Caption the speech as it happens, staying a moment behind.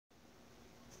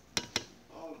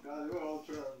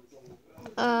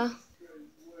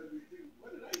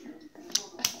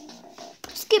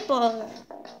Skipper.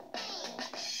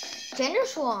 Gender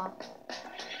swap.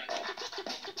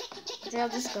 See how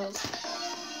this goes.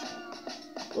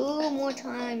 Ooh, more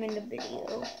time in the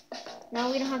video.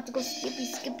 Now we don't have to go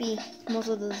skippy most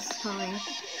of the time.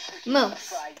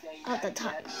 Most of the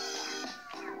time.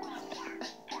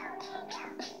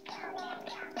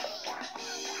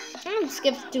 I'm gonna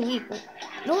skip 2 weeks.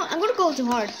 You know what? I'm gonna go too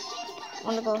hard. I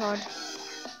wanna go hard.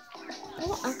 You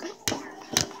know what?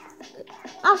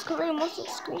 I was covering most of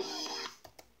the screen.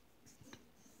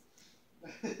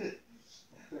 3,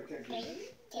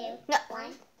 2,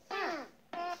 1. I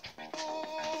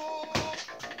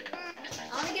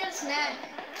wanna get a snack.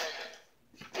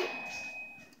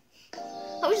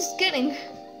 I was just kidding.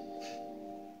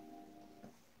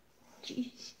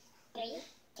 Jeez. 3,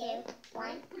 2,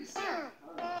 1.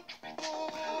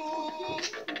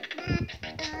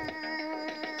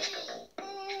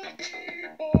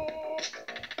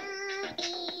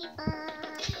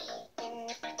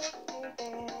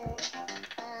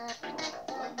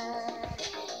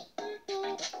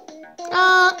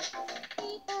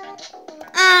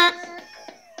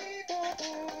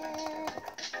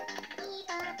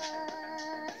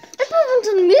 Let's move on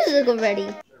to the music already.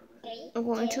 I'm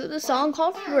going to the song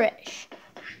called Fresh.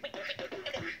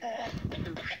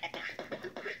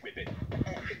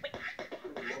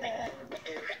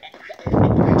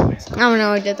 I don't know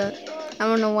why I did that. I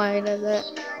don't know why I did that.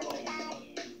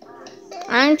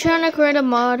 I'm trying to create a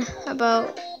mod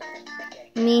about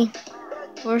me,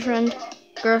 boyfriend,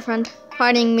 girlfriend,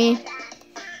 fighting me.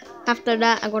 After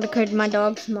that, I'm going to create my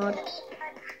dog's mod.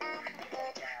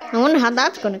 I wonder how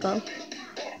that's going to go.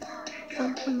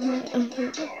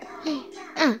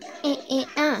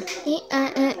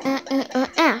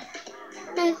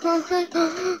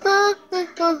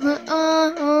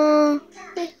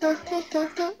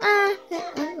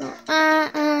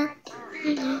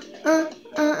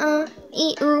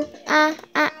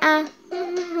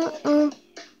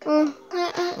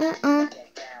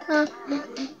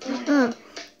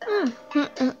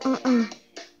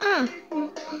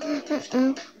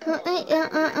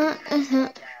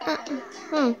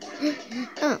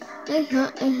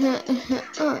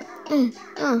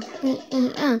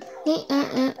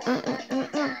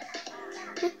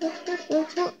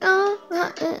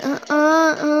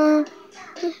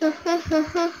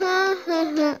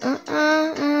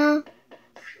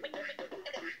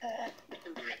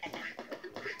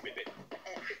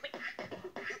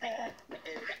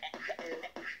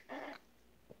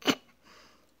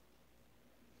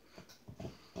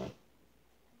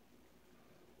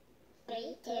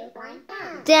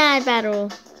 Dad battle.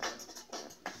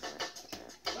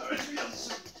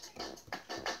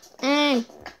 Hey.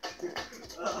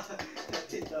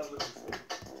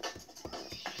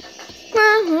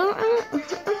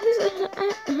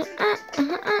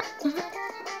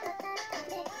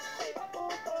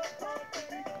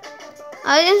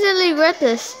 I instantly read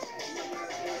this.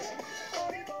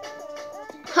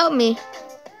 Help me.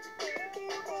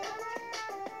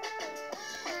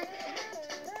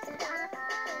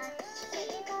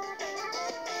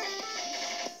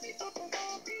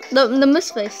 The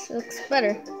misface looks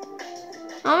better.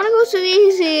 I wanna go to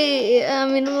easy. I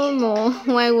mean normal.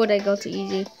 Why would I go to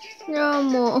easy?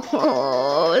 Normal.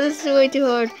 Oh, this is way too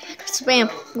hard. Spam.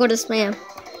 Go to spam.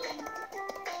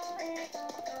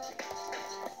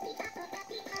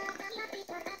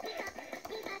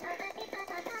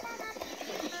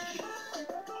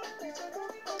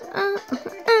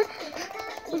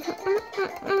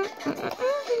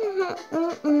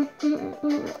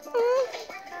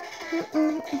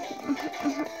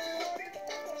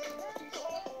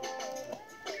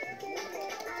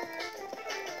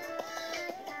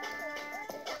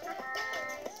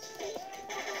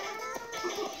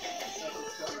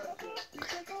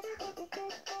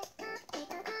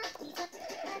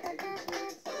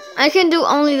 I can do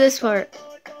only this part.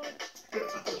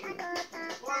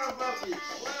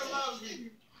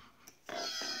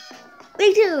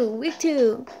 Week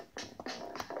two.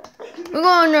 We're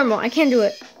going normal. I can't do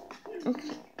it. Okay.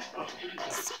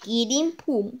 Skidding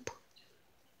poop.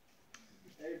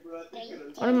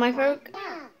 One of my favorite.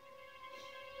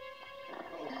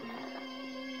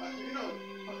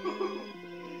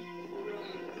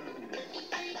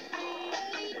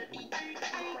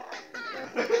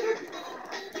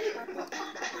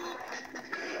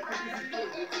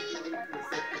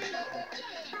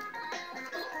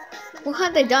 What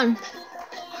have they done?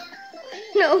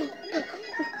 No.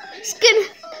 Skin.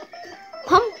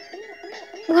 Pump.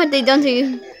 What have they done to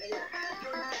you?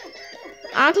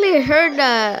 I actually heard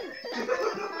that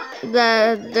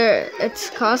that it's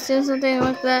costing something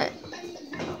like that.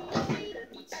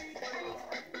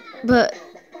 But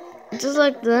just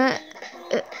like that,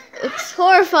 it's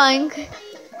horrifying.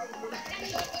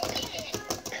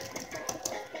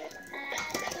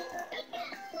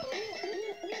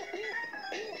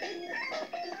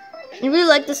 I really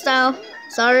like the style.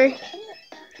 Sorry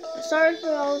for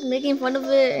I was making fun of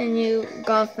it and you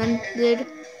got offended.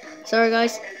 Sorry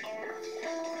guys.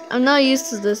 I'm not used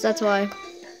to this, that's why.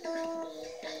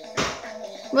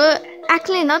 But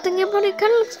actually, not thinking about it,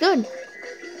 kind of looks good.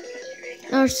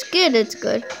 Or Skid, it's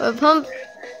good. But Pump,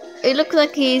 it looks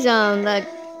like he's that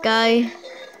guy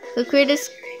who created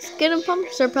Skid and Pump,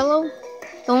 Serpello,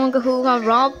 the one who got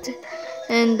robbed,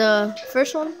 and the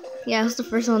first one. Yeah, it's the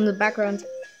first one in the background.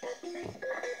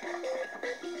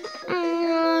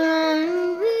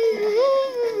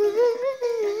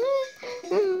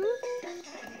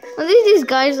 At least these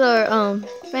guys are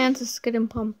fans of Skid and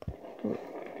Pump.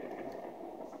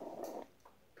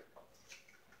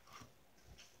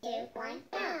 2, 1,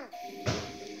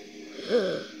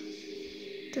 go.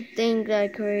 The thing that I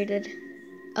created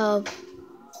of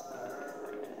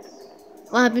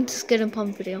what happened to Skid and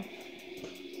Pump video.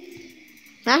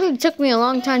 It actually took me a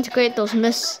long time to create those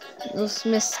mist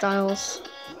styles.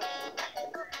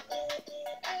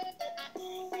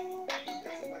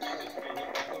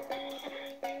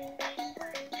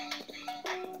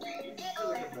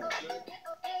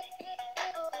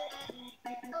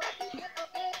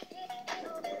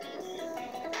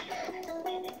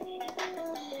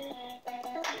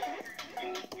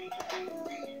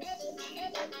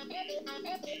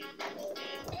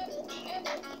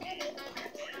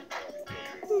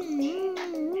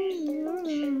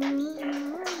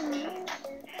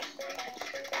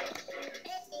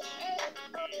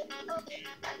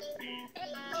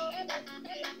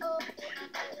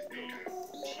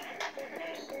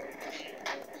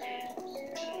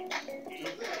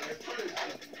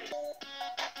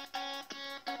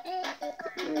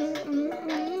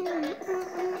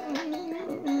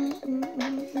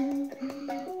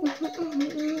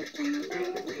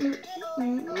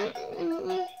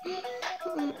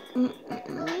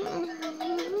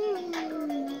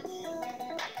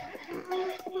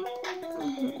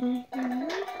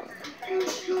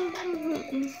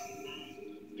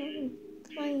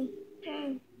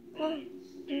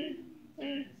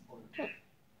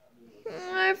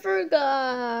 I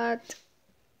forgot.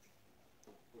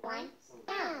 1,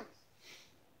 go.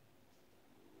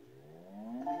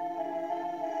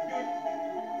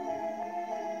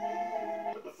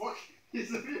 What the fuck?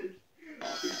 He's a bitch.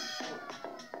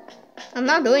 I'm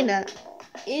not doing that.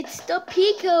 It's the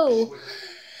Pico.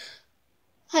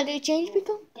 How do you change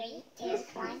Pico? 3, 2,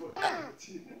 1, go.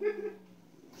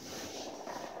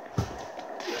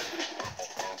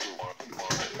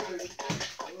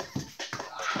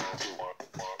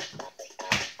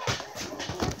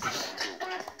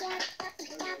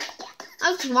 I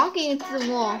was walking into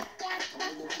the wall.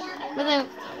 But then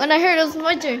when I heard it was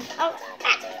my turn.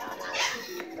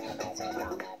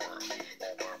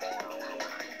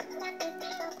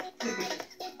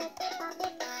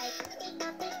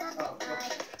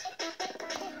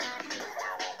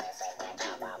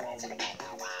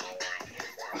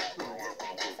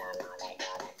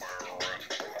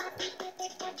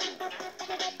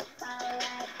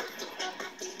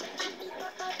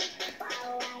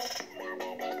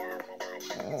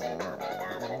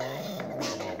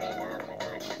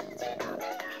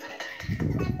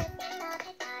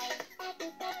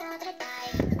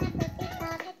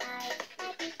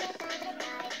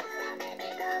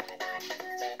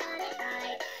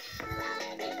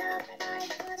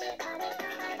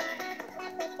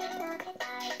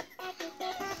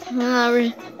 I've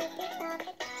never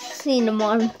seen them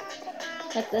on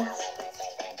like this.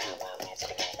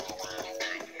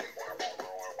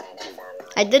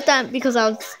 I did that because I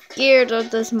was scared of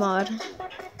this mod.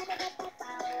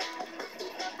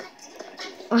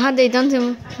 What had they done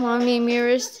to Mommy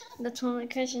Mirrors? That's one of my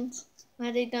questions. What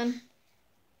had they done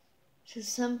to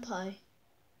Senpai?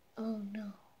 Oh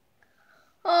no.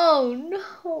 Oh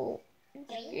no. I'm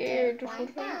scared for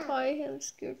Senpai. I'm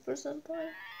scared for Senpai.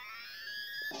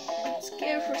 I'm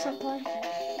scared for Senpai.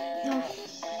 No.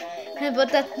 Okay, but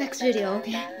that's next video,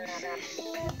 okay?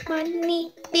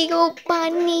 Bunny, big ol'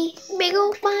 bunny, big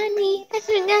ol' bunny.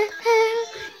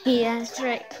 Yeah, that's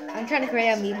right. I'm trying to create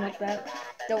a meme like that.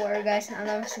 Don't worry, guys. I'm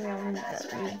never seeing that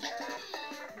meme.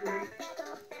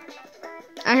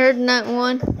 I heard in that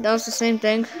one, that was the same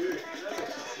thing.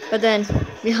 But then,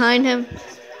 behind him,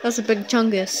 that's a big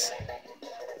chungus.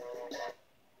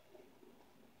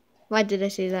 Why did I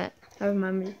say that? I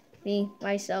remember. me,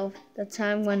 myself, the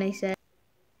time when I said.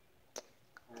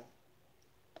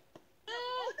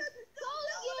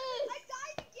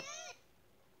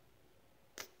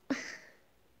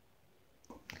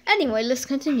 Anyway, let's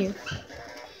continue.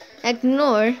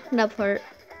 Ignore that part.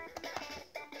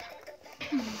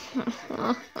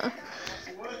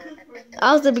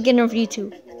 I was the beginner of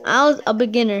YouTube. I was a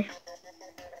beginner.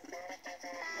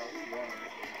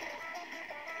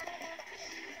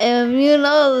 If you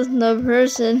know the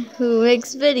person who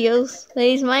makes videos,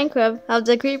 plays Minecraft, has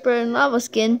the creeper and lava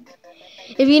skin,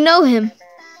 if you know him,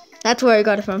 that's where I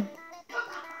got it from.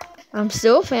 I'm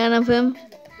still a fan of him.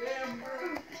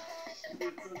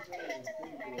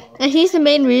 And he's the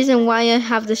main reason why I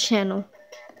have this channel.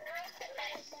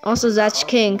 Also, Zatch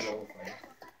King.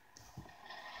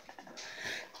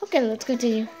 Okay, let's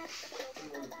continue.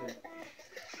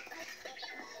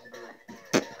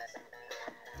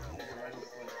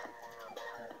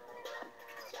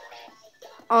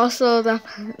 Also,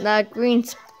 that green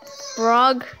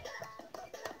frog.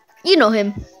 You know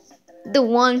him. The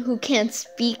one who can't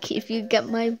speak, if you get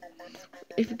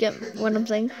what I'm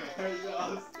saying.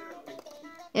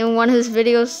 In one of his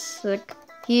videos, like,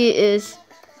 he is,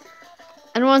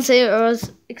 I don't want to say it, or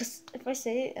else, because if I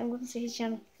say it, I'm going to say his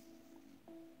channel.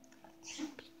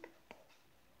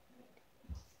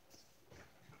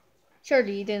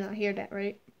 Surely you did not hear that,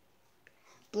 right?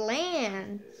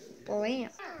 Bland. No,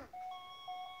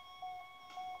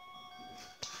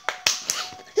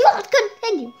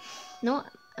 continue. No,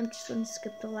 I'm just going to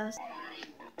skip the last.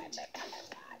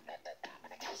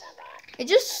 It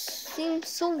just seems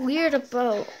so weird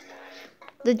about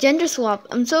the gender swap.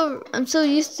 I'm so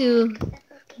used to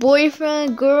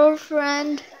boyfriend,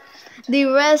 girlfriend, the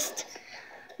rest,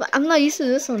 but I'm not used to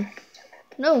this one.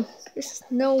 No, there's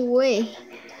no way.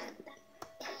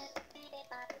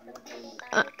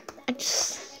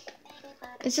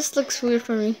 It just looks weird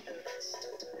for me.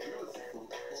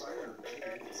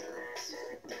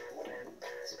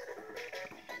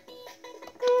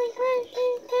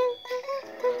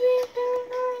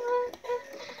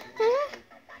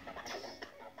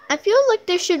 I feel like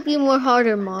there should be more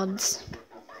harder mods.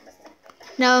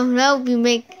 Then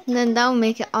that'll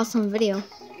make an awesome video.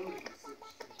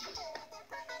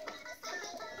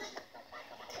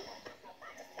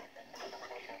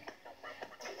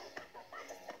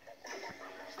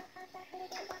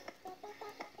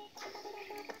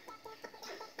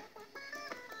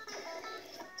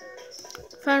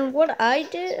 From what I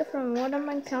did, from what I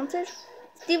encountered,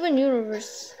 Steven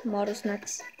Universe mod is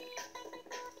next.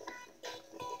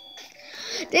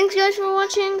 Thanks guys for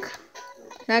watching.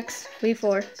 Next,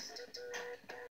 V4.